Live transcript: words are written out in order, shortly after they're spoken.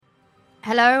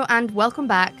Hello and welcome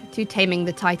back to Taming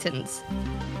the Titans,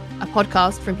 a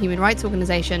podcast from human rights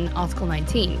organisation Article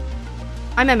 19.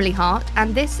 I'm Emily Hart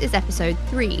and this is episode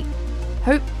 3,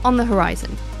 Hope on the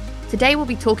Horizon. Today we'll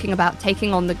be talking about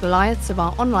taking on the Goliaths of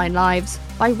our online lives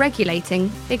by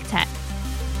regulating big tech.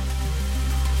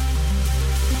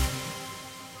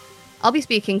 I'll be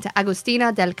speaking to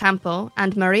Agustina Del Campo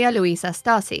and Maria Luisa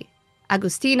Stasi.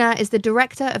 Agustina is the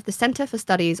director of the Center for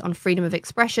Studies on Freedom of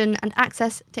Expression and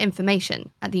Access to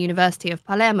Information at the University of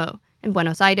Palermo in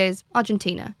Buenos Aires,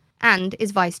 Argentina, and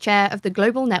is vice chair of the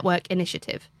Global Network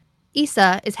Initiative.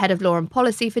 Isa is head of law and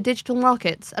policy for digital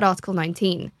markets at Article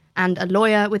 19, and a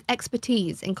lawyer with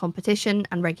expertise in competition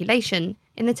and regulation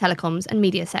in the telecoms and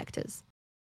media sectors.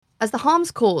 As the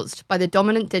harms caused by the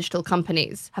dominant digital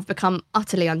companies have become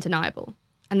utterly undeniable,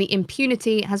 and the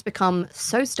impunity has become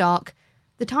so stark,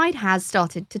 the tide has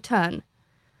started to turn.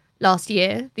 Last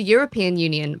year, the European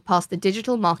Union passed the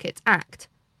Digital Markets Act,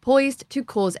 poised to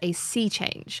cause a sea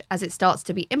change as it starts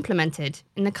to be implemented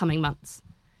in the coming months.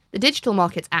 The Digital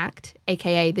Markets Act,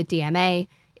 aka the DMA,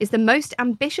 is the most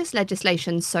ambitious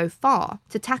legislation so far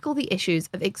to tackle the issues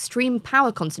of extreme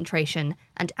power concentration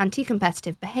and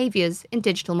anti-competitive behaviours in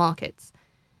digital markets.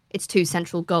 Its two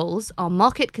central goals are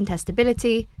market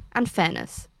contestability and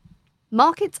fairness.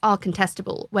 Markets are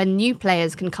contestable when new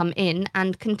players can come in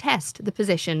and contest the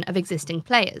position of existing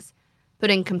players,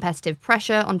 putting competitive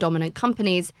pressure on dominant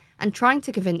companies and trying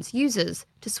to convince users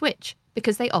to switch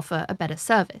because they offer a better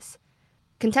service.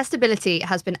 Contestability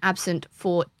has been absent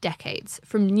for decades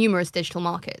from numerous digital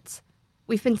markets.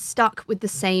 We've been stuck with the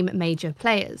same major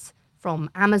players,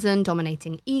 from Amazon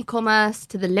dominating e-commerce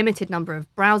to the limited number of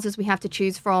browsers we have to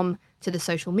choose from, to the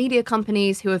social media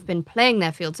companies who have been playing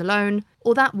their fields alone,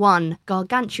 or that one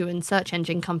gargantuan search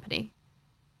engine company.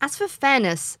 As for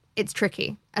fairness, it's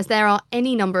tricky, as there are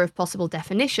any number of possible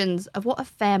definitions of what a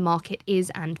fair market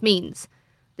is and means.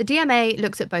 The DMA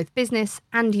looks at both business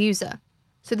and user,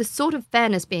 so the sort of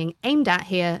fairness being aimed at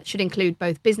here should include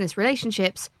both business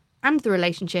relationships and the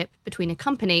relationship between a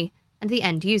company and the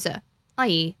end user,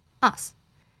 i.e. us.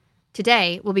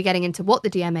 Today, we'll be getting into what the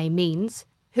DMA means,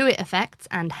 who it affects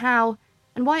and how,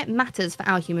 and why it matters for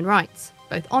our human rights,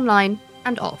 both online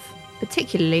and off,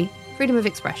 particularly freedom of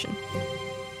expression.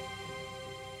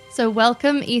 So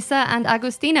welcome, Isa and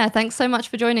Agustina. Thanks so much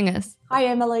for joining us. Hi,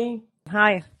 Emily.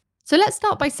 Hi. So let's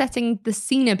start by setting the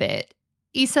scene a bit.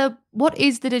 Isa, what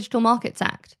is the Digital Markets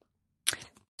Act?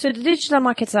 So the Digital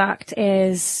Markets Act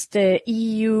is the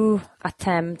EU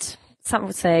attempt, some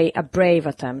would say a brave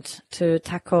attempt, to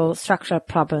tackle structural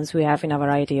problems we have in a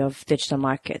variety of digital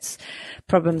markets.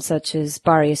 Problems such as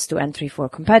barriers to entry for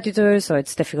competitors, so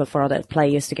it's difficult for other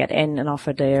players to get in and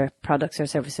offer their products or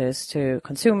services to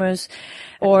consumers,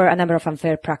 or a number of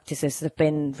unfair practices that have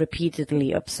been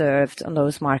repeatedly observed on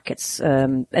those markets.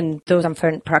 And those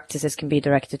unfair practices can be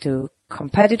directed to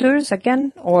competitors,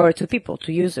 again, or to people,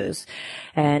 to users.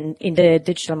 And in the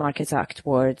Digital Markets Act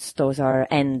words, those are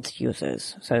end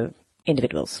users, so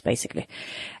individuals, basically.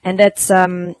 And that's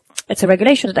it's a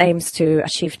regulation that aims to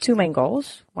achieve two main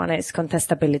goals. One is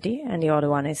contestability and the other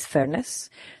one is fairness.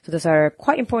 So those are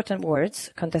quite important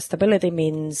words. Contestability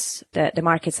means that the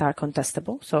markets are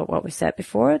contestable. So what we said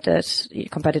before, that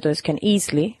competitors can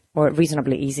easily or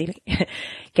reasonably easily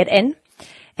get in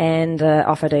and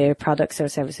offer their products or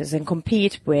services and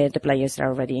compete with the players that are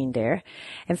already in there.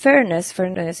 And fairness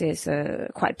is a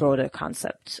quite broader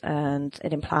concept, and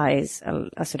it implies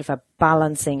a sort of a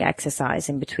balancing exercise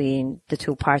in between the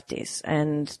two parties.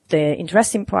 And the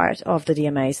interesting part of the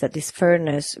DMA is that this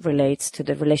fairness relates to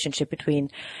the relationship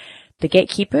between the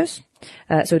gatekeepers,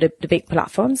 so the big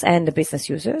platforms, and the business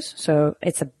users. So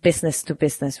it's a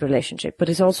business-to-business relationship, but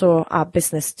it's also a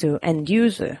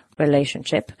business-to-end-user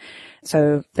relationship.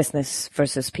 So business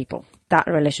versus people. That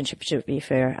relationship should be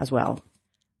fair as well.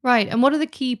 Right. And what are the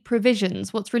key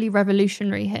provisions? What's really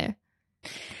revolutionary here?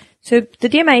 So the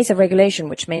DMA is a regulation,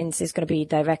 which means it's going to be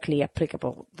directly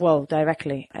applicable. Well,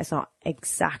 directly is not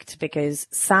exact, because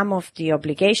some of the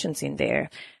obligations in there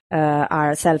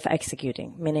are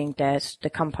self-executing, meaning that the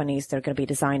companies that are going to be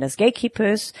designed as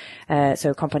gatekeepers,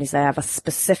 so companies that have a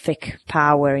specific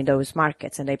power in those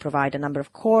markets, and they provide a number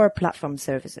of core platform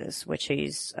services, which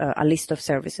is a list of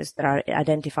services that are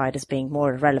identified as being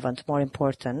more relevant, more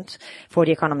important for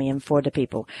the economy and for the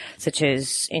people, such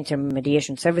as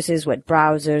intermediation services with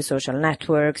browsers, social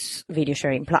networks, video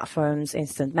sharing platforms,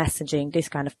 instant messaging, this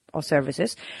kind of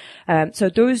services. So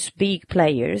those big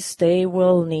players, they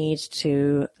will need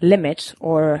to limit,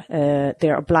 or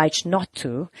they're obliged not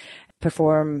to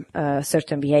perform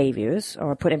certain behaviors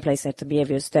or put in place certain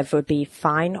behaviors that would be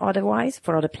fine otherwise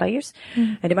for other players.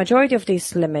 And the majority of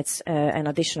these limits and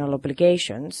additional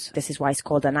obligations, this is why it's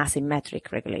called an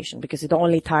asymmetric regulation, because it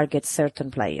only targets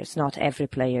certain players, not every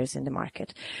players in the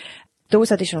market.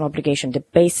 Those additional obligations, they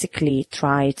basically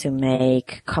try to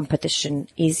make competition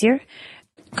easier.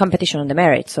 Competition on the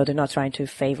merits, so they're not trying to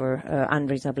favor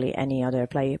unreasonably any other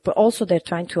player, but also they're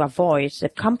trying to avoid the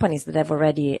companies that have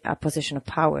already a position of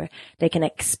power. They can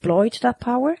exploit that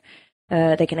power,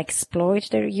 they can exploit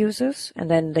their users,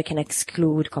 and then they can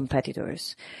exclude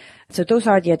competitors. So those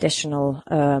are the additional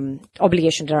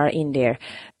obligations that are in there.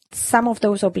 Some of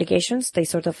those obligations, they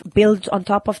sort of build on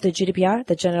top of the GDPR,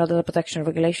 the General Data Protection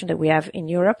Regulation that we have in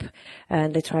Europe,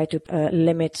 and they try to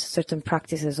limit certain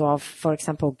practices of, for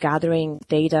example, gathering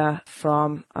data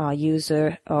from a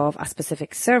user of a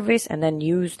specific service and then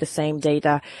use the same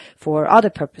data for other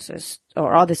purposes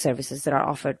or other services that are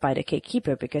offered by the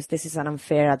gatekeeper, because this is an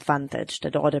unfair advantage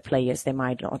that other players, they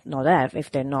might not have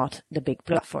if they're not the big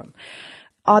platform.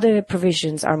 Other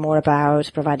provisions are more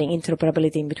about providing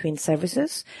interoperability in between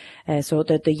services, so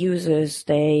that the users,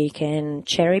 they can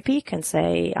cherry pick and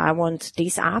say, I want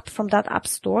this app from that app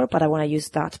store, but I want to use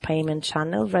that payment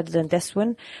channel rather than this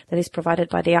one that is provided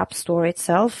by the app store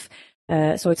itself.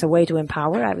 So it's a way to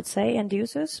empower, I would say, end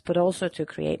users, but also to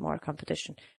create more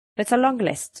competition. It's a long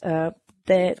list.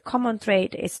 The common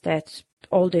trait is that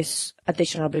all this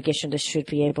additional obligation, they should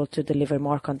be able to deliver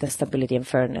more contestability and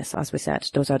fairness. As we said,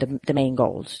 those are the main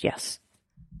goals, yes.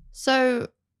 So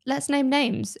let's name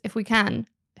names, if we can.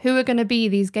 Who are going to be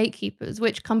these gatekeepers?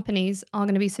 Which companies are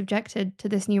going to be subjected to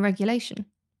this new regulation?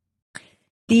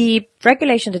 The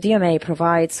regulation, the DMA,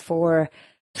 provides for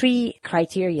 3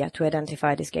 criteria to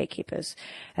identify these gatekeepers.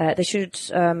 They should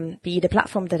be the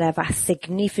platform that have a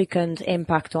significant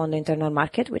impact on the internal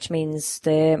market, which means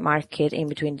the market in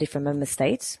between different member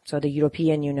states, so the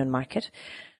European Union market.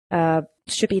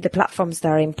 Should be the platforms that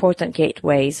are important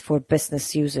gateways for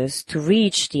business users to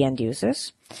reach the end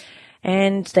users.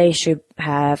 And they should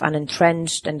have an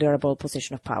entrenched and durable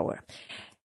position of power.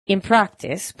 In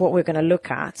practice, what we're going to look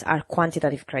at are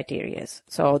quantitative criteria.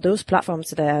 So those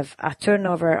platforms that have a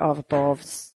turnover of above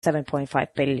 7.5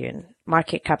 billion,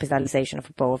 market capitalization of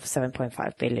above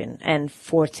 7.5 billion, and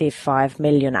 45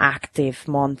 million active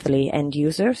monthly end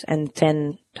users and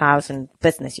 10,000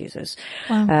 business users.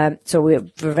 Wow. So we're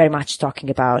very much talking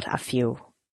about a few.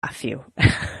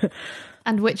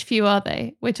 And which few are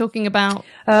they? We're talking about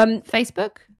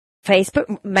Facebook?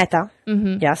 Facebook, Meta,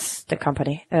 yes, the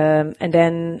company. And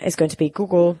then it's going to be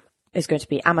Google, it's going to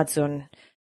be Amazon.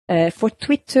 For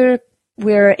Twitter,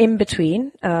 we're in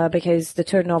between, because the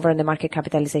turnover and the market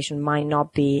capitalization might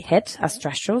not be hit as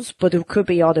thresholds, but there could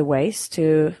be other ways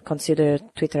to consider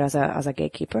Twitter as a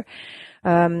gatekeeper.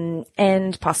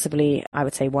 And possibly, I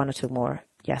would say 1 or 2 more,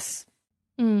 yes.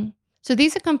 So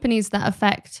these are companies that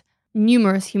affect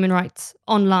numerous human rights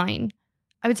online.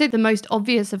 I would say the most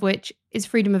obvious of which is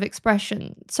freedom of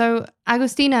expression. So,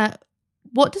 Agustina,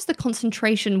 what does the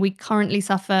concentration we currently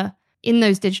suffer in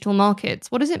those digital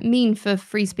markets, what does it mean for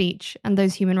free speech and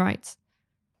those human rights?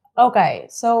 Okay,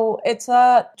 so it's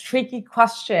a tricky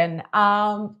question.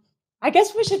 I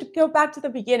guess we should go back to the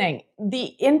beginning. The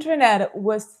internet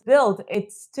was built,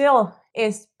 it still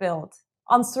is built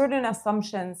on certain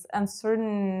assumptions and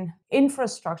certain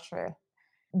infrastructure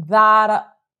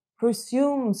that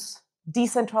presumes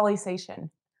decentralization.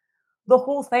 The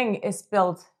whole thing is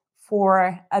built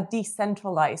for a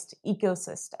decentralized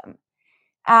ecosystem.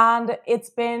 And it's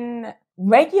been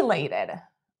regulated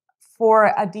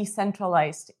for a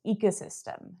decentralized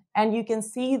ecosystem. And you can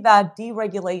see that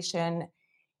deregulation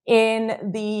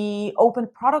in the open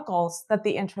protocols that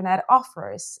the internet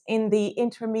offers, in the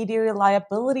intermediary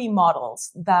liability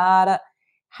models that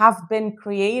have been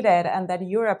created and that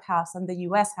Europe has and the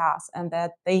US has and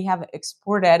that they have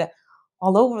exported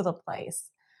all over the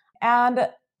place. And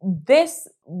these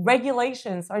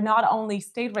regulations are not only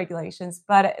state regulations,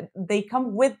 but they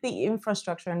come with the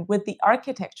infrastructure and with the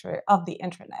architecture of the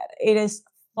internet. It is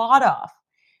thought of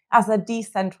as a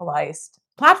decentralized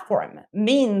platform,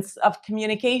 means of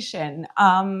communication,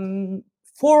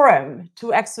 forum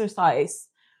to exercise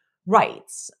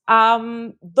rights.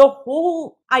 The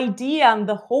whole idea and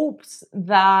the hopes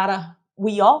that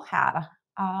we all had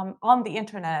on the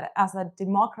internet as a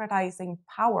democratizing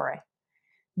power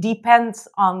depends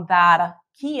on that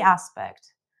key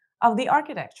aspect of the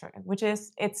architecture, which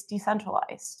is it's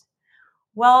decentralized.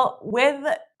 Well, with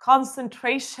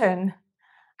concentration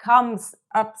comes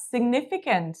a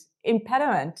significant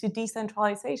impediment to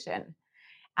decentralization.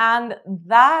 And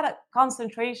that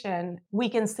concentration we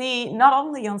can see not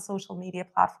only on social media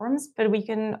platforms, but we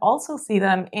can also see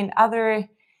them in other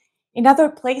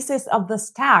places of the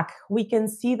stack. We can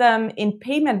see them in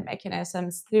payment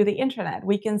mechanisms through the internet.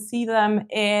 We can see them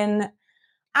in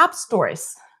app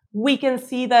stores. We can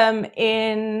see them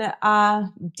in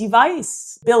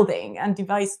device building and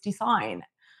device design.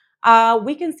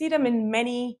 We can see them in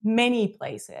many, many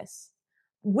places.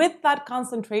 With that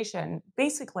concentration,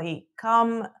 basically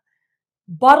come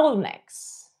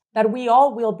bottlenecks that we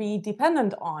all will be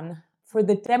dependent on for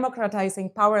the democratizing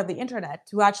power of the internet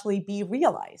to actually be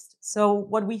realized. So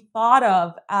what we thought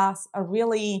of as a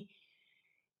really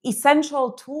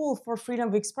essential tool for freedom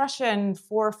of expression,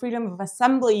 for freedom of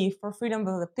assembly, for freedom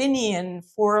of opinion,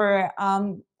 for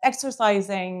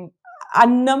exercising a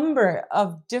number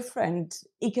of different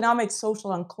economic,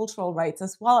 social, and cultural rights,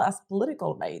 as well as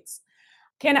political rights,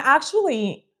 can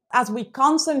actually, as we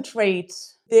concentrate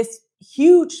this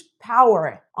huge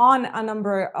power on a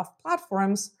number of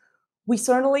platforms, we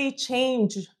certainly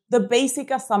change the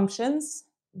basic assumptions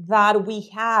that we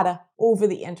had over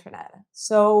the internet.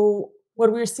 So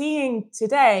what we're seeing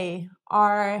today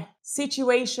are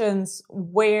situations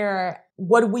where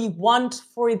what we want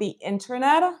for the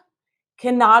internet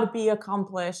cannot be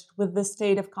accomplished with the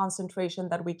state of concentration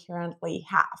that we currently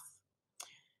have.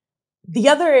 The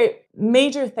other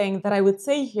major thing that I would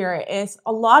say here is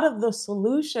a lot of the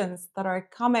solutions that are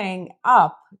coming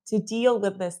up to deal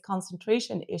with this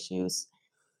concentration issues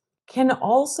can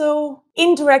also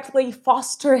indirectly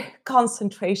foster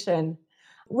concentration,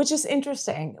 which is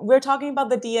interesting. We're talking about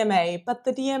the DMA, but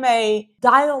the DMA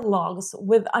dialogues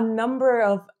with a number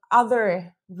of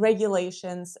other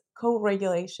regulations,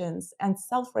 co-regulations, and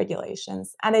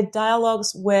self-regulations, and it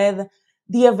dialogues with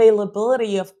the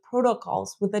availability of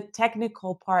protocols, with the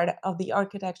technical part of the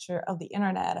architecture of the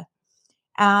internet.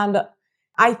 And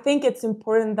I think it's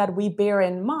important that we bear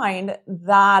in mind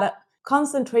that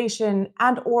concentration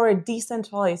and or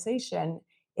decentralization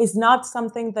is not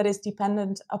something that is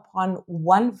dependent upon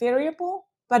one variable,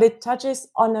 but it touches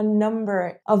on a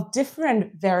number of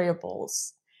different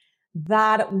variables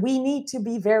that we need to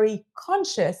be very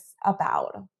conscious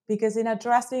about, because in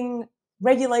addressing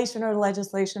regulation or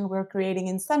legislation, we're creating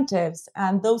incentives,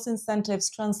 and those incentives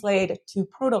translate to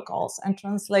protocols and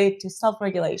translate to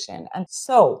self-regulation. And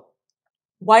so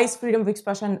why is freedom of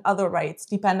expression and other rights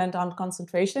dependent on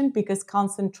concentration? Because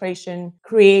concentration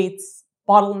creates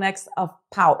bottlenecks of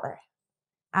power.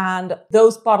 And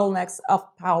those bottlenecks of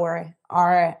power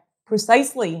are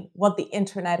precisely what the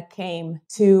internet came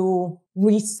to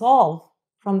resolve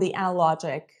from the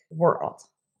analogic world.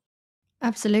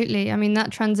 Absolutely. I mean,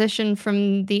 that transition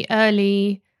from the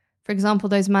early, for example,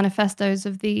 those manifestos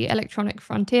of the Electronic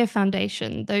Frontier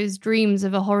Foundation, those dreams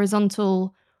of a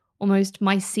horizontal, almost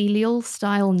mycelial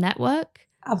style network.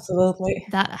 Absolutely.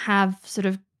 That have sort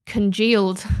of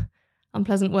congealed,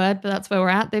 unpleasant word, but that's where we're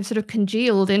at. They've sort of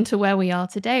congealed into where we are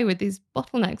today with these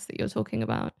bottlenecks that you're talking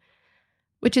about,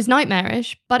 which is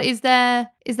nightmarish. But is there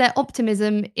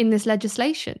optimism in this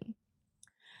legislation?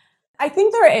 I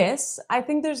think there is. I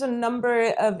think there's a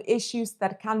number of issues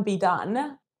that can be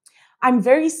done. I'm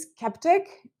very skeptic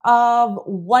of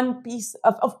one piece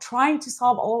of trying to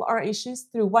solve all our issues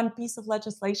through one piece of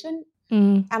legislation.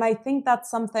 And I think that's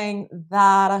something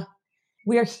that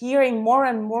we're hearing more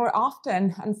and more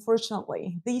often,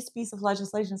 unfortunately. These pieces of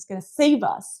legislation is going to save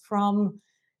us from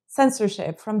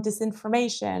censorship, from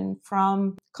disinformation,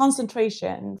 from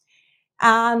concentration.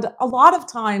 And a lot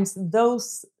of times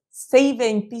those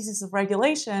saving pieces of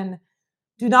regulation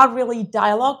do not really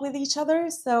dialogue with each other.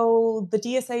 So the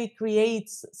DSA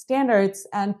creates standards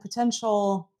and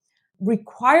potential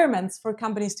requirements for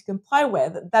companies to comply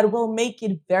with that will make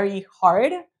it very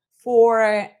hard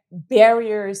for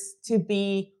barriers to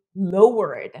be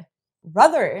lowered.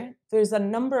 Rather, there's a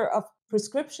number of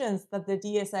prescriptions that the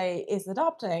DSA is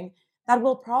adopting that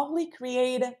will probably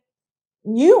create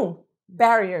new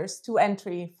barriers to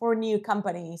entry for new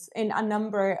companies in a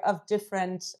number of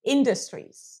different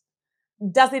industries.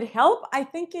 Does it help? I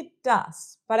think it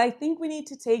does, but I think we need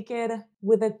to take it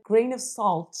with a grain of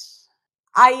salt.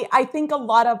 I think a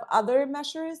lot of other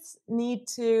measures need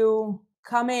to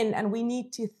come in, and we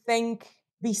need to think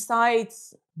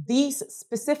besides these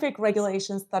specific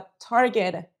regulations that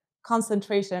target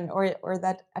concentration or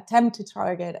that attempt to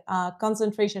target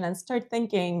concentration, and start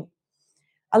thinking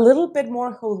a little bit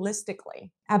more holistically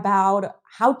about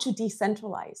how to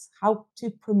decentralize, how to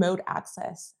promote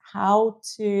access, how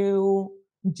to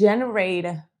generate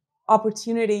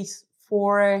opportunities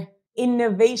for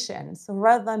innovation. So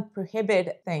rather than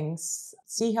prohibit things,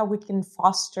 see how we can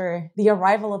foster the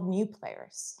arrival of new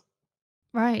players.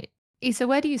 Right. Isa,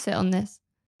 where do you sit on this?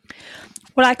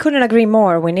 Well, I couldn't agree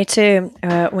more. We need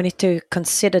to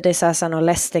consider this as an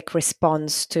holistic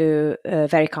response to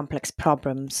very complex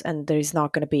problems, and there is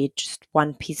not going to be just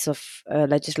one piece of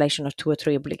legislation or 2 or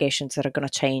 3 obligations that are going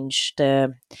to change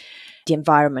the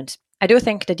environment. I do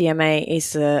think the DMA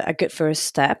is a good first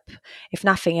step, if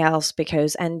nothing else,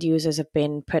 because end users have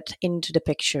been put into the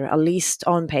picture, at least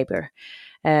on paper.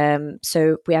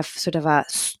 So we have sort of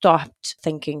stopped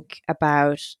thinking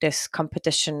about this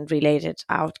competition-related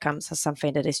outcomes as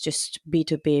something that is just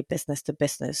B2B, business to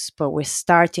business, but we're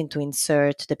starting to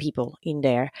insert the people in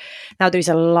there. Now, there's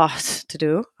a lot to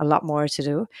do, a lot more to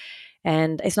do.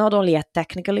 And it's not only a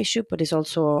technical issue, but it's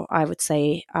also, I would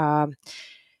say, a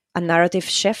narrative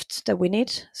shift that we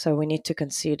need. So we need to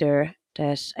consider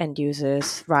that end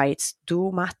users' rights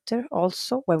do matter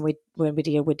also when we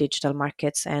deal with digital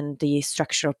markets and the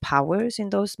structural powers in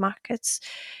those markets.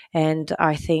 And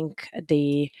I think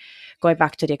going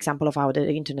back to the example of how the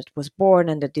internet was born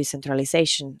and the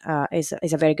decentralization is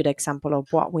a very good example of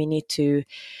what we need to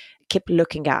keep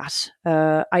looking at.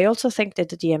 I also think that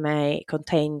the DMA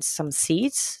contains some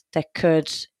seeds that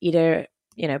could either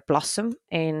blossom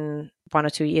in 1 or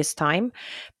 2 years' time,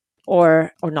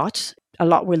 or not. A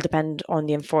lot will depend on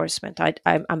the enforcement.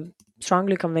 I'm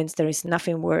strongly convinced there is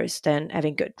nothing worse than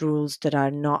having good rules that are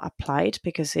not applied,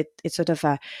 because it sort of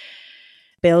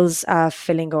builds a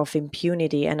feeling of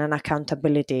impunity and an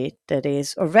accountability that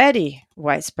is already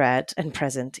widespread and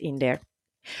present in there.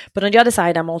 But on the other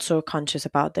side, I'm also conscious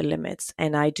about the limits,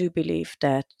 and I do believe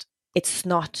that it's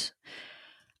not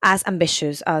as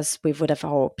ambitious as we would have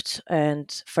hoped.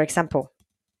 And for example,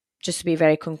 just to be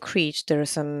very concrete, there are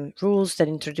some rules that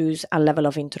introduce a level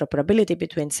of interoperability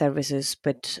between services,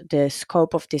 but the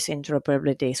scope of this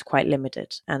interoperability is quite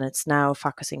limited, and it's now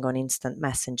focusing on instant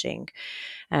messaging.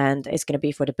 And it's going to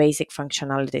be for the basic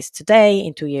functionalities today.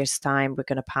 In 2 years' time, we're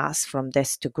going to pass from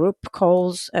this to group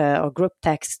calls or group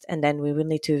text, and then we will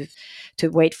need to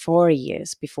wait 4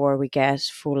 years before we get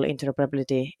full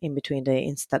interoperability in between the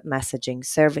instant messaging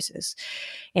services.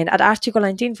 And at Article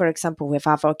 19, for example, we've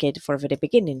advocated for the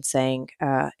beginning, saying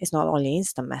it's not only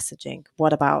instant messaging.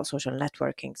 What about social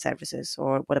networking services,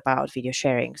 or what about video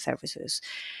sharing services?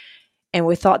 And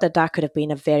we thought that could have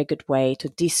been a very good way to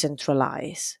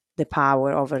decentralize the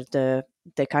power over the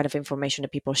kind of information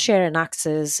that people share and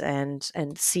access and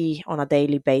see on a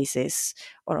daily basis,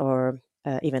 or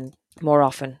even more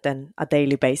often than a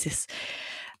daily basis.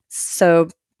 So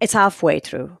it's halfway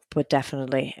through, but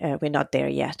definitely we're not there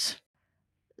yet.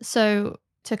 So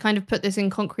to kind of put this in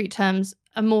concrete terms,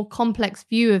 a more complex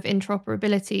view of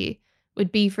interoperability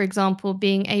would be, for example,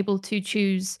 being able to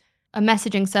choose a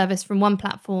messaging service from one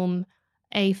platform,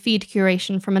 a feed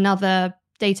curation from another,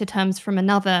 data terms from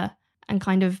another, and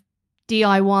kind of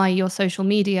DIY your social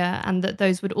media, and that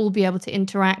those would all be able to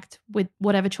interact with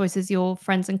whatever choices your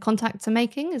friends and contacts are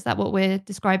making. Is that what we're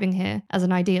describing here as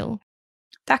an ideal?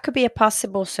 That could be a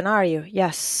possible scenario,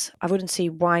 yes. I wouldn't see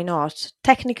why not.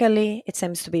 Technically, it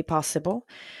seems to be possible,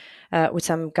 with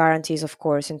some guarantees, of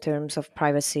course, in terms of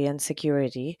privacy and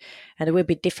security. And there will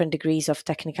be different degrees of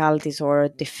technicalities or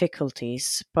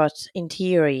difficulties. But in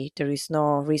theory, there is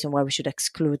no reason why we should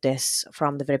exclude this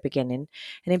from the very beginning.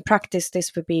 And in practice,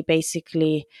 this would be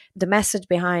basically, the message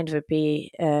behind would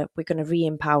be, we're going to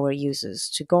re-empower users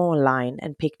to go online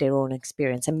and pick their own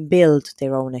experience and build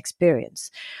their own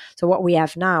experience. So what we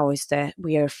have now is that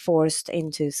we are forced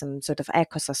into some sort of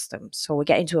ecosystem. So we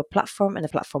get into a platform, and the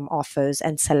platform offers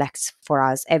and selects for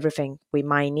us everything we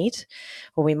might need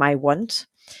or we might want.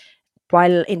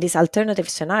 While in this alternative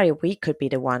scenario, we could be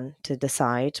the one to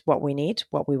decide what we need,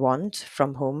 what we want,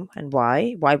 from whom and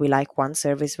why we like one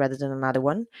service rather than another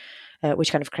one,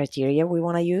 which kind of criteria we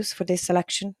want to use for this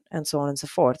selection, and so on and so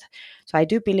forth. So I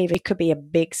do believe it could be a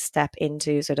big step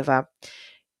into sort of a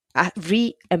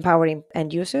re-empowering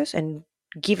end users and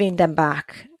giving them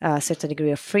back a certain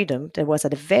degree of freedom that was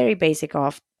at the very basic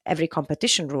of every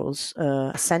competition rules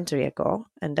a century ago,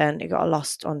 and then it got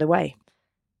lost on the way.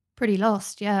 Pretty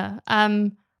lost, yeah.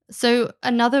 So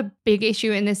another big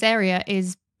issue in this area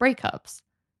is breakups.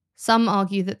 Some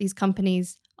argue that these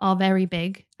companies are very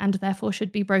big and therefore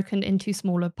should be broken into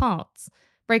smaller parts.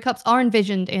 Breakups are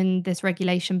envisioned in this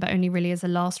regulation, but only really as a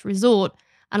last resort.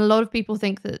 And a lot of people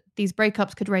think that these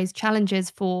breakups could raise challenges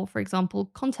for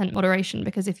example, content moderation,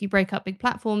 because if you break up big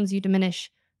platforms, you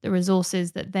diminish the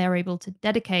resources that they're able to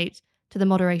dedicate to the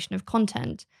moderation of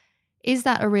content. Is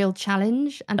that a real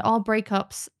challenge? And are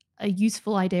breakups a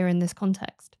useful idea in this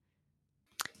context?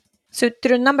 So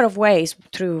there are a number of ways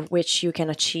through which you can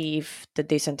achieve the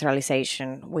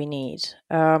decentralization we need.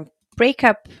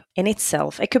 Breakup in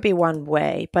itself, it could be one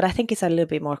way, but I think it's a little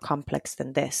bit more complex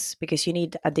than this because you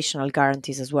need additional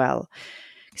guarantees as well.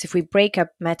 Because if we break up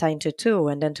Meta into two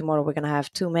and then tomorrow we're going to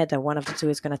have two Meta, one of the two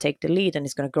is going to take the lead and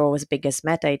it's going to grow as big as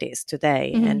Meta it is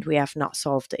today, and we have not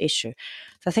solved the issue.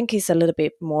 So I think it's a little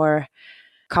bit more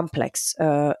complex.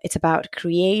 It's about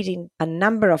creating a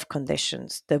number of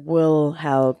conditions that will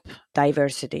help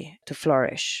diversity to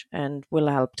flourish and will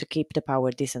help to keep the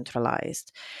power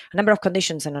decentralized. A number of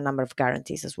conditions and a number of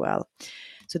guarantees as well.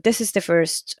 So this is the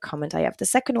first comment I have. The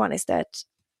second one is that,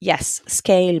 yes,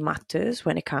 scale matters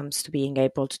when it comes to being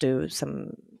able to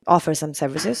offer some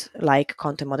services like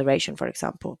content moderation, for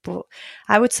example. But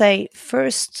I would say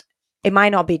first, it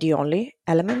might not be the only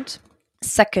element.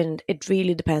 Second, it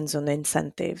really depends on the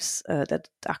incentives that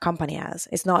a company has.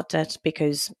 It's not that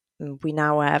because we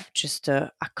now have just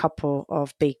a couple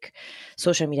of big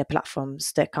social media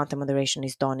platforms that content moderation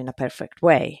is done in a perfect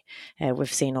way.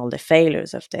 We've seen all the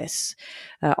failures of this.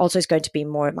 Also, it's going to be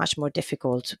much more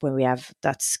difficult when we have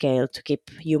that scale to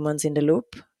keep humans in the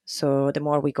loop. So the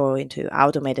more we go into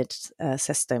automated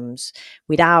systems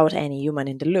without any human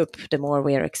in the loop, the more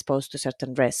we are exposed to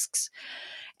certain risks.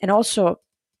 And also,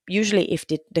 usually if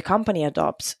the company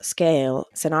adopts scale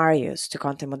scenarios to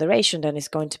content moderation, then it's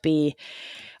going to be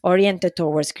oriented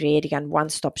towards creating a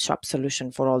one-stop shop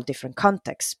solution for all different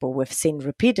contexts. But we've seen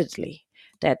repeatedly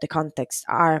that the contexts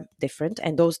are different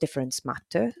and those differences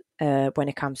matter when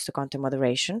it comes to content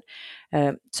moderation.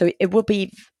 So it will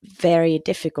be very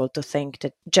difficult to think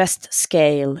that just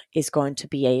scale is going to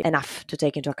be enough to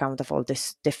take into account of all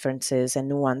these differences and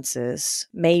nuances.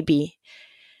 Maybe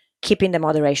keeping the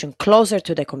moderation closer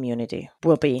to the community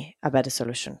will be a better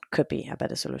solution, could be a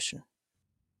better solution.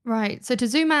 Right. So to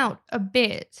zoom out a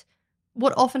bit,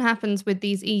 what often happens with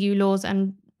these EU laws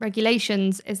and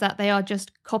regulations is that they are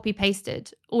just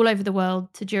copy-pasted all over the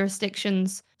world to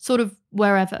jurisdictions sort of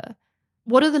wherever.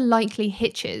 What are the likely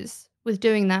hitches with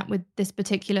doing that with this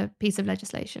particular piece of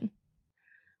legislation?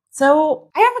 So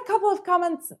I have a couple of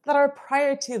comments that are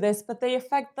prior to this, but they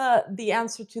affect the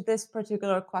answer to this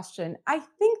particular question. I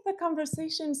think the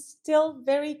conversation's still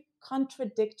very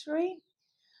contradictory.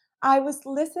 I was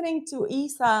listening to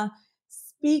Isa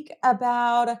speak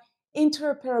about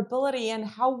interoperability and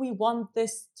how we want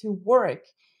this to work.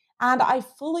 And I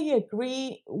fully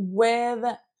agree with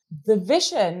the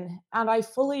vision and I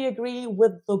fully agree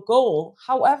with the goal.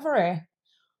 However,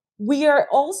 we are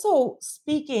also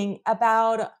speaking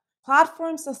about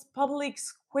platforms as public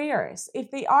squares.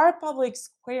 If they are public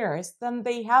squares, then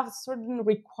they have certain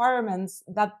requirements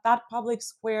that public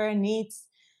square needs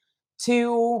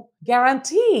to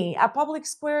guarantee. A public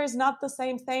square is not the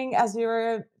same thing as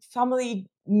your family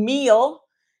meal.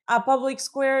 A public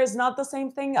square is not the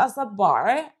same thing as a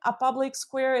bar. A public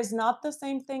square is not the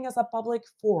same thing as a public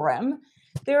forum.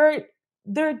 There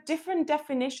are different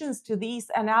definitions to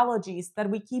these analogies that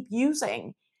we keep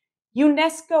using.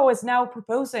 UNESCO is now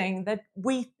proposing that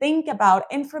we think about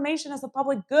information as a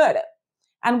public good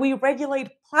and we regulate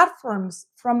platforms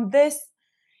from this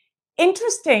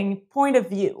interesting point of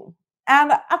view.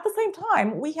 And at the same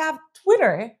time, we have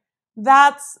Twitter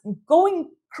that's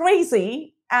going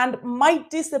crazy and might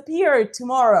disappear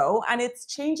tomorrow, and it's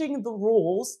changing the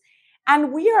rules.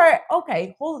 And we are,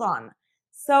 okay, hold on.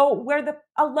 So where the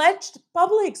alleged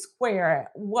public square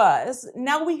was,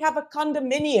 now we have a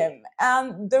condominium,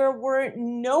 and there were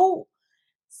no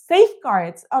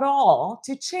safeguards at all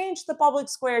to change the public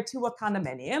square to a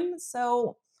condominium.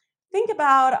 So think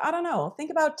about, I don't know, think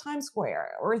about Times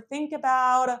Square, or think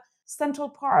about Central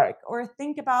Park, or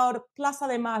think about Plaza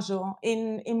de Mayo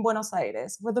in Buenos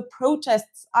Aires, where the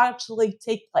protests actually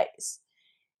take place.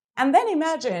 And then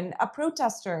imagine a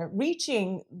protester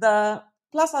reaching the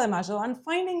Plaza de Mayo and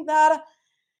finding that,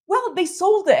 well, they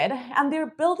sold it and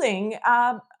they're building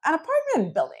an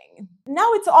apartment building.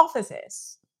 Now it's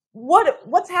offices.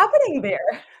 What's happening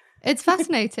there? It's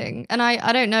fascinating. And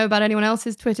I don't know about anyone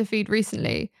else's Twitter feed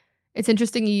recently. It's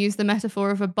interesting you use the metaphor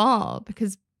of a bar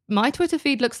because my Twitter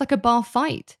feed looks like a bar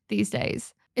fight these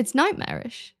days. It's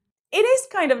nightmarish. It is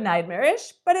kind of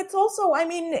nightmarish, but it's also, I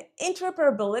mean,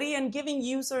 interoperability and giving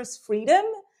users freedom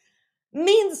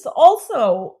means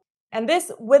also, and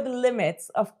this with limits,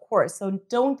 of course, so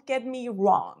don't get me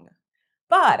wrong,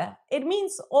 but it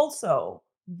means also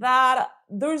that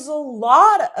there's a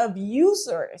lot of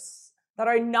users that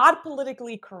are not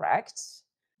politically correct,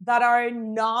 that are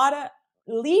not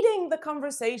leading the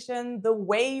conversation the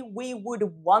way we would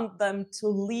want them to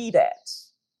lead it.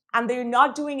 And they're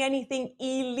not doing anything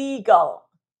illegal,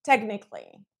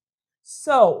 technically.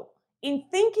 So, in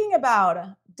thinking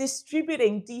about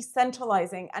distributing,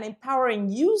 decentralizing, and empowering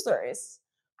users,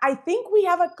 I think we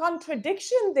have a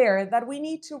contradiction there that we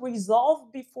need to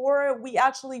resolve before we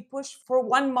actually push for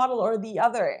one model or the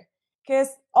other. Because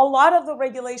a lot of the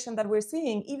regulation that we're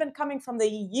seeing, even coming from the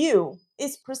EU,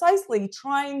 is precisely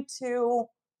trying to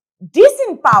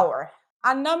disempower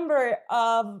a number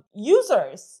of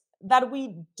users that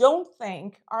we don't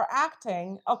think are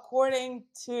acting according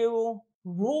to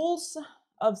rules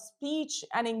of speech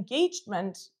and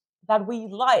engagement that we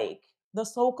like, the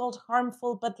so-called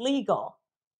harmful but legal.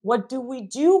 What do we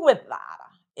do with that?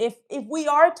 If we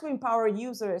are to empower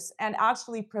users and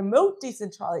actually promote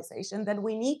decentralization, then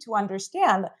we need to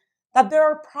understand that there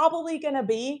are probably going to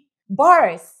be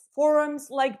bars, forums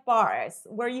like bars,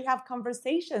 where you have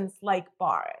conversations like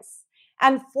bars,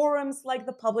 and forums like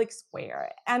the public square,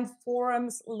 and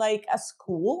forums like a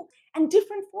school, and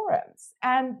different forums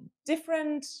and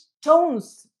different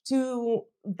tones to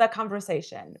the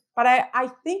conversation. But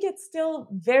I think it's still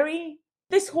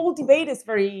this whole debate is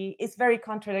very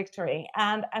contradictory,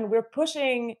 and we're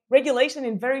pushing regulation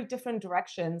in very different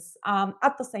directions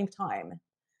at the same time.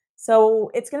 So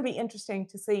it's going to be interesting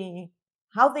to see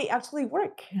how they actually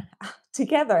work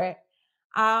together.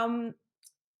 And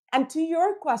to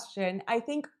your question, I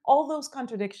think all those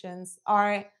contradictions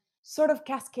are sort of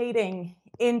cascading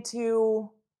into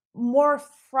more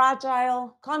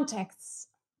fragile contexts.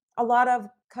 A lot of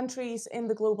countries in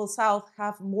the global south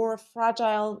have more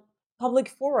fragile public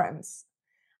forums.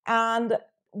 And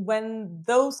when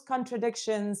those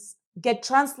contradictions get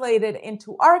translated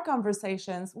into our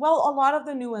conversations, well, a lot of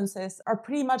the nuances are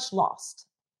pretty much lost.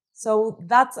 So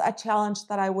that's a challenge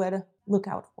that I would look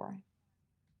out for.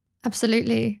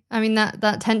 Absolutely. I mean,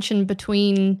 that tension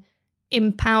between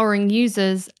empowering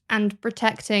users and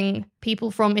protecting people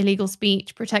from illegal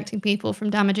speech, protecting people from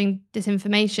damaging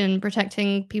disinformation,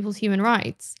 protecting people's human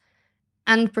rights,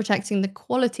 and protecting the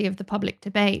quality of the public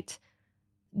debate.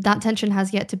 That tension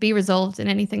has yet to be resolved in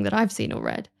anything that I've seen or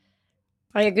read.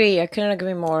 I agree. I couldn't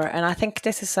agree more. And I think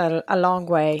this is a long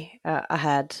way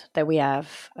ahead that we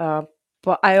have.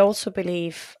 But I also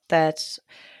believe that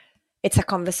it's a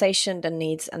conversation that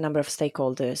needs a number of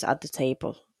stakeholders at the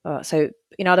table. So,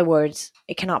 in other words,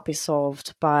 it cannot be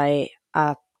solved by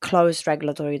a closed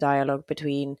regulatory dialogue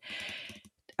between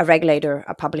a regulator,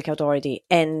 a public authority,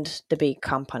 and the big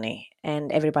company,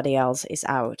 and everybody else is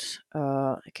out,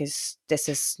 because this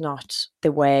is not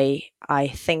the way I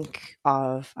think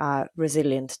of a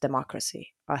resilient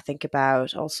democracy. I think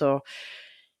about also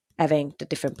having the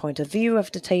different point of view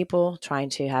of the table, trying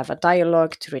to have a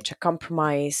dialogue to reach a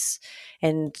compromise.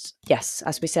 And yes,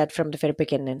 as we said from the very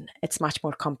beginning, it's much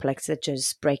more complex than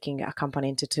just breaking a company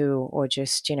into two or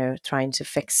just, trying to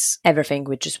fix everything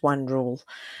with just one rule.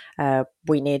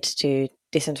 We need to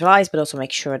decentralize, but also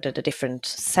make sure that the different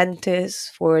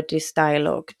centers for this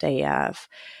dialogue, they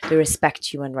respect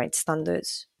human rights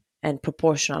standards. And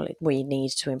proportionally, we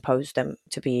need to impose them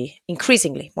to be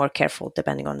increasingly more careful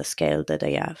depending on the scale that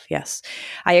they have. Yes,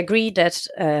 I agree that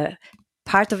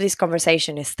part of this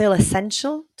conversation is still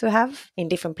essential to have in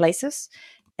different places,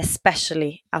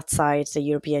 especially outside the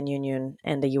European Union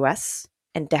and the US,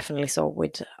 and definitely so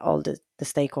with all the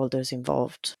stakeholders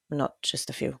involved, not just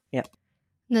a few. Yeah.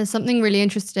 There's something really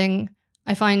interesting.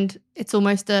 I find it's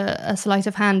almost a sleight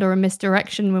of hand or a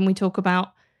misdirection when we talk about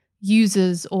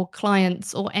users or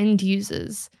clients or end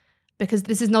users, because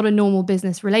this is not a normal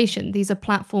business relation. These are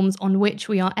platforms on which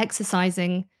we are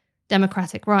exercising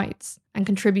democratic rights and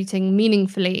contributing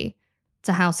meaningfully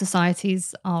to how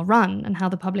societies are run and how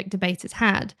the public debate is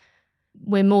had.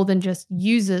 We're more than just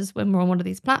users when we're on one of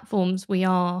these platforms. We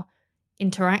are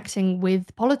interacting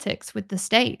with politics, with the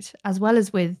state, as well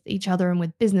as with each other and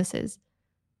with businesses.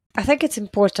 I think it's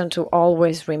important to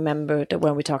always remember that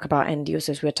when we talk about end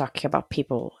users, we're talking about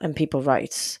people and people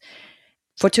rights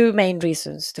for two main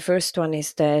reasons. The first one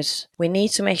is that we need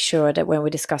to make sure that when we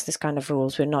discuss this kind of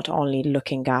rules, we're not only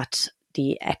looking at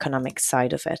the economic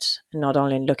side of it, not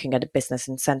only looking at the business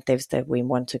incentives that we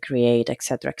want to create,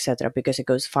 etc., because it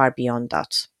goes far beyond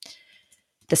that.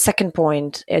 The second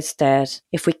point is that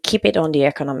if we keep it on the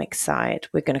economic side,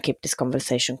 we're going to keep this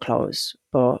conversation close.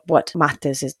 But what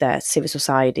matters is that civil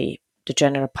society, the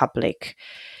general public,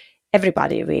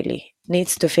 everybody really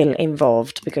needs to feel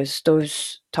involved, because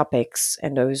those topics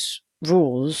and those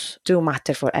rules do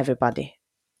matter for everybody.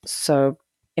 So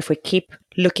if we keep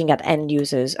looking at end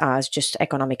users as just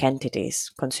economic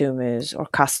entities, consumers or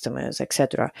customers,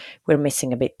 etc., we're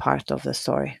missing a big part of the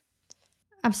story.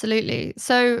 Absolutely.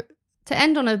 So to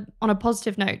end on a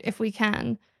positive note, if we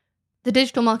can, the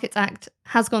Digital Markets Act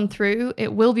has gone through.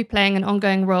 It will be playing an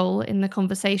ongoing role in the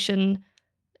conversation,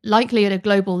 likely at a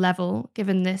global level,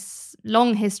 given this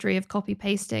long history of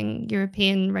copy-pasting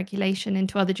European regulation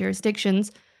into other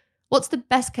jurisdictions. What's the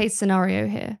best case scenario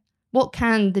here? What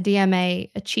can the DMA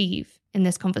achieve in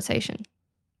this conversation?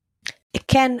 It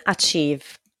can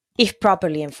achieve, if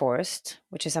properly enforced,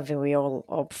 which is something we all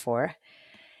hope for,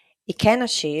 it can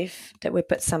achieve that we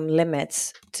put some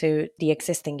limits to the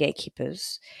existing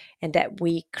gatekeepers and that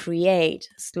we create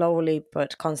slowly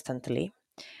but constantly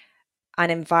an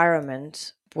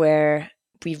environment where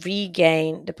we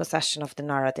regain the possession of the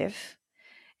narrative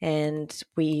and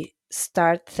we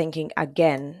start thinking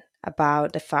again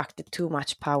about the fact that too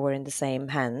much power in the same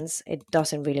hands, it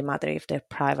doesn't really matter if they're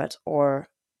private or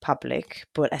public,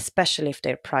 but especially if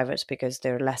they're private because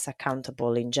they're less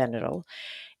accountable in general,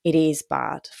 it is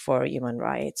bad for human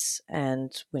rights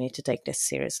and we need to take this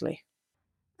seriously.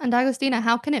 And Agustina,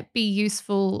 how can it be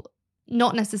useful,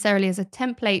 not necessarily as a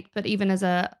template, but even as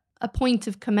a point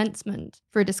of commencement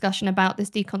for a discussion about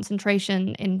this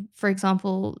deconcentration in, for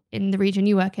example, in the region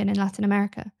you work in Latin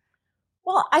America?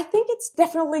 Well, I think it's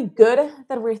definitely good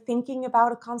that we're thinking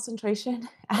about a concentration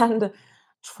and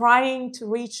trying to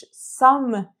reach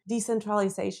some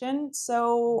decentralization.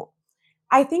 So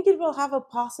I think it will have a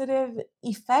positive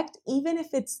effect, even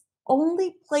if it's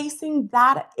only placing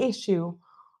that issue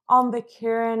on the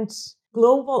current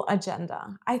global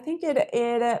agenda. I think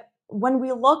it when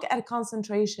we look at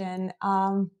concentration,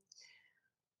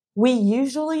 we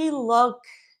usually look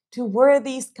to where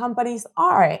these companies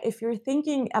are. If you're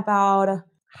thinking about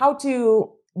how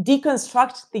to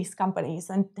deconstruct these companies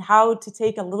and how to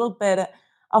take a little bit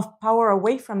of power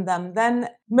away from them, then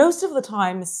most of the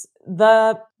times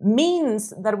the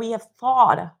means that we have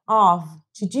thought of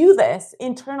to do this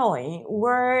internally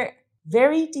were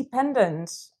very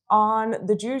dependent on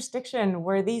the jurisdiction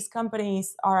where these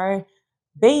companies are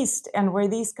based and where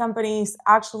these companies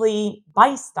actually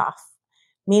buy stuff,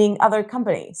 meaning other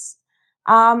companies.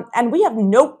 And we have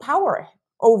no power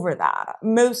over that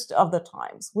most of the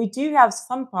times. We do have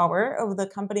some power over the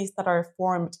companies that are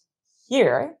formed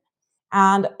here.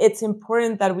 And it's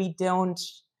important that we don't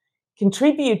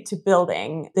contribute to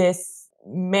building this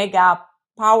mega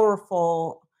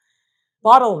powerful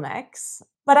bottlenecks.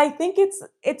 But I think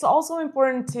it's also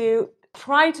important to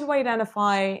try to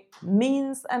identify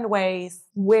means and ways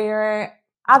where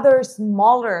other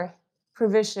smaller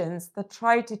provisions that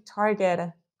try to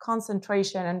target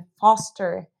concentration and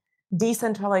foster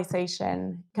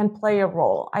decentralization can play a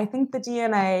role. I think the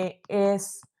DMA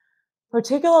is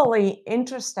particularly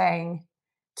interesting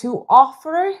to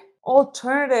offer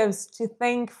alternatives to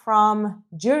think from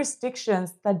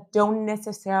jurisdictions that don't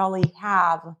necessarily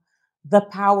have the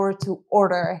power to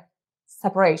order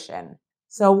separation.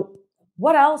 So,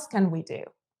 what else can we do?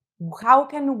 How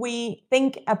can we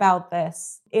think about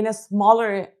this in a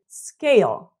smaller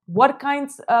scale? What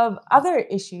kinds of other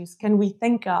issues can we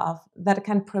think of that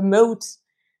can promote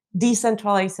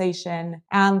decentralization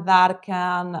and that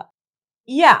can,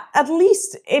 at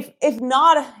least if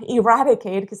not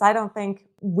eradicate, because I don't think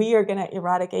we are going to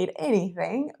eradicate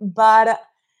anything, but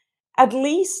at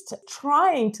least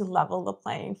trying to level the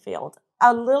playing field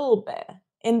a little bit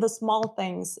in the small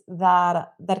things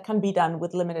that can be done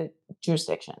with limited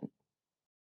jurisdiction.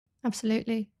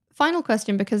 Absolutely. Final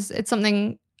question, because it's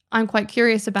something I'm quite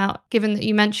curious about, given that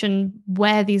you mentioned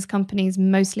where these companies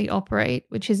mostly operate,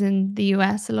 which is in the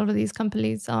US. A lot of these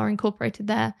companies are incorporated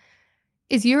there.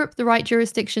 Is Europe the right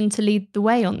jurisdiction to lead the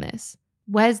way on this?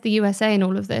 Where's the USA in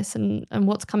all of this, and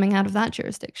what's coming out of that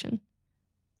jurisdiction?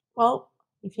 Well,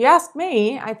 if you ask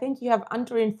me, I think you have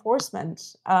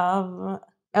under-enforcement of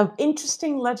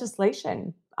interesting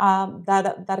legislation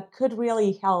that could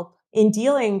really help in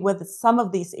dealing with some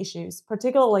of these issues,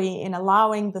 particularly in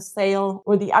allowing the sale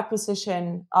or the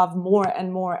acquisition of more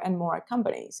and more and more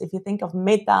companies. If you think of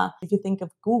Meta, if you think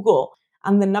of Google,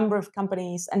 and the number of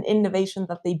companies and innovation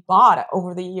that they bought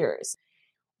over the years,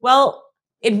 well,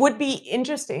 it would be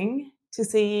interesting to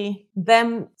see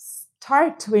them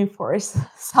start to enforce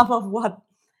some of what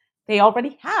they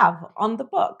already have on the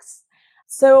books.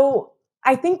 So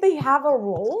I think they have a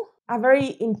role, a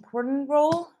very important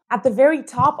role at the very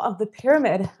top of the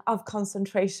pyramid of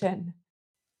concentration.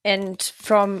 And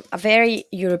from a very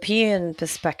European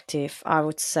perspective, I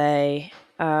would say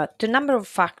the number of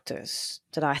factors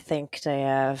that I think they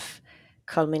have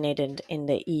culminated in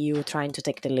the EU trying to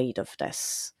take the lead of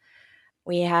this.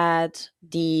 We had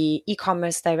the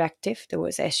e-commerce directive that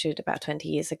was issued about 20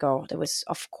 years ago. That was,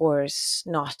 of course,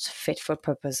 not fit for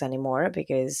purpose anymore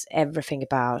because everything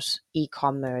about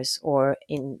e-commerce or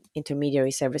in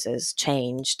intermediary services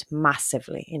changed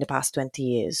massively in the past 20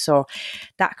 years. So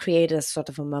that created a sort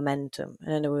of a momentum.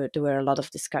 And there were a lot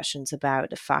of discussions about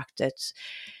the fact that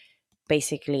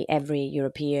basically every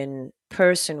European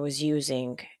person was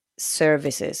using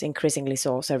services, increasingly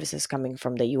so services coming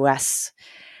from the US.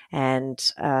 And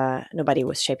nobody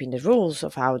was shaping the rules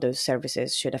of how those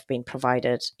services should have been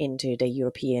provided into the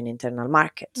European internal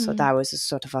market. So that was a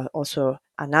sort of also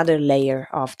another layer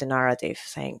of the narrative,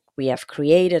 saying we have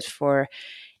created for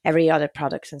every other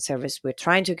product and service, we're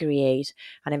trying to create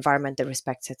an environment that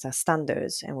respects its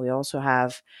standards. And we also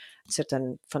have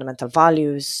certain fundamental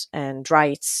values and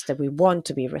rights that we want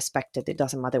to be respected. It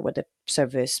doesn't matter where the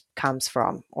service comes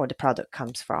from or the product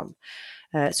comes from.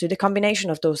 So the combination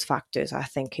of those factors, I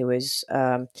think it was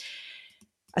a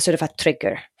sort of a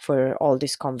trigger for all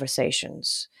these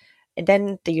conversations. And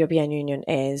then the European Union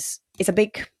is a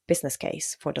big business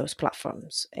case for those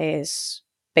platforms. Is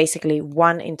basically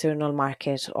one internal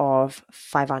market of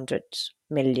 500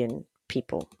 million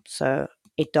people. So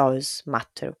it does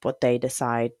matter what they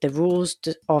decide. The rules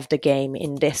of the game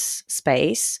in this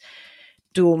space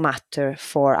do matter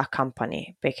for a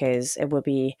company, because it will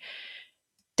be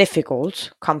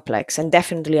difficult, complex, and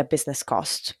definitely a business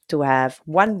cost to have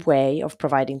one way of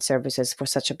providing services for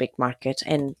such a big market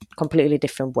and completely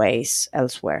different ways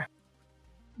elsewhere.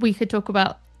 We could talk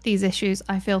about these issues,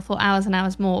 I feel, for hours and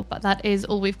hours more, but that is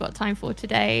all we've got time for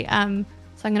today.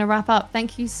 So I'm going to wrap up.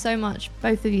 Thank you so much,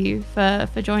 both of you,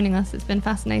 for joining us. It's been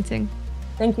fascinating.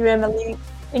 Thank you, Emily.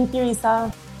 Thank you,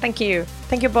 Isa. Thank you.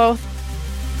 Thank you both.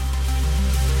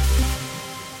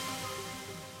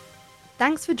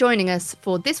 Thanks for joining us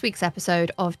for this week's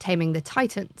episode of Taming the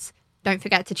Titans. Don't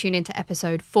forget to tune into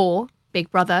episode 4, Big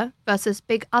Brother versus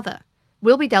Big Other.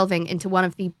 We'll be delving into one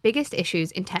of the biggest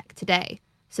issues in tech today,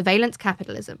 surveillance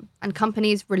capitalism, and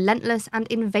companies' relentless and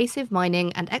invasive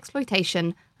mining and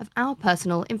exploitation of our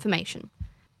personal information.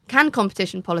 Can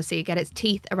competition policy get its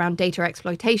teeth around data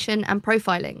exploitation and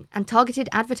profiling and targeted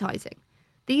advertising?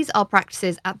 These are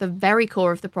practices at the very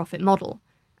core of the profit model,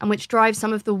 and which drive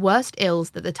some of the worst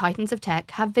ills that the titans of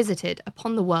tech have visited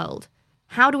upon the world.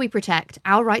 How do we protect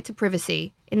our right to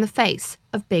privacy in the face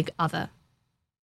of Big Other?